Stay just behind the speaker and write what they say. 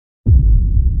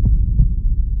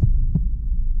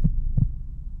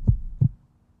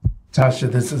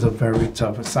Tasha, this is a very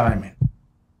tough assignment.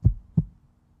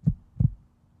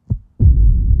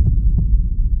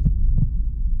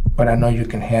 But I know you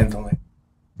can handle it.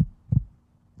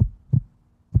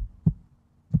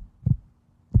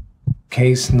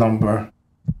 Case number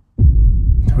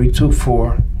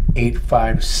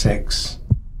 324856.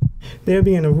 There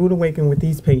being a rude awakening with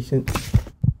these patients.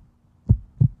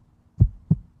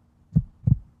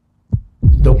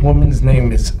 The woman's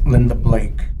name is Linda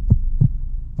Blake.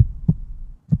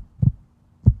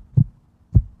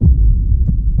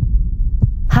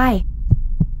 Hi,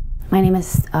 my name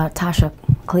is Tasha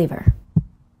Clever.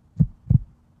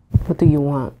 What do you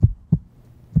want?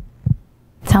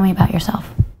 Tell me about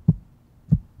yourself.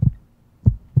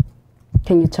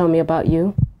 Can you tell me about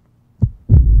you?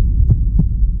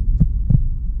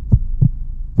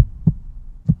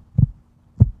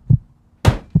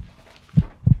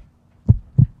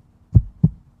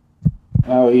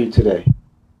 How are you today?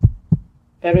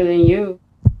 Better than you.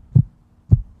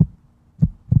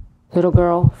 Little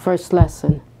girl, first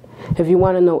lesson. If you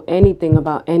want to know anything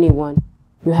about anyone,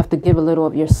 you have to give a little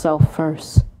of yourself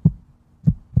first.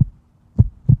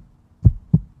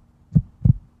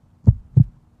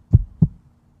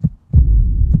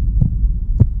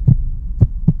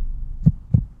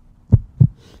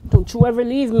 Don't you ever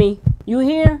leave me. You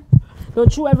hear?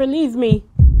 Don't you ever leave me.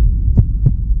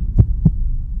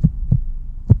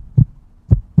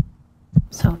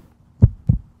 So,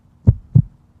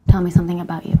 tell me something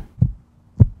about you.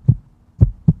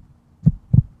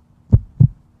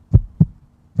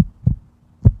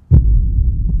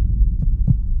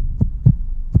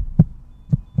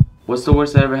 What's the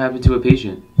worst that ever happened to a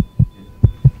patient?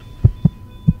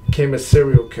 Became a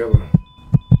serial killer.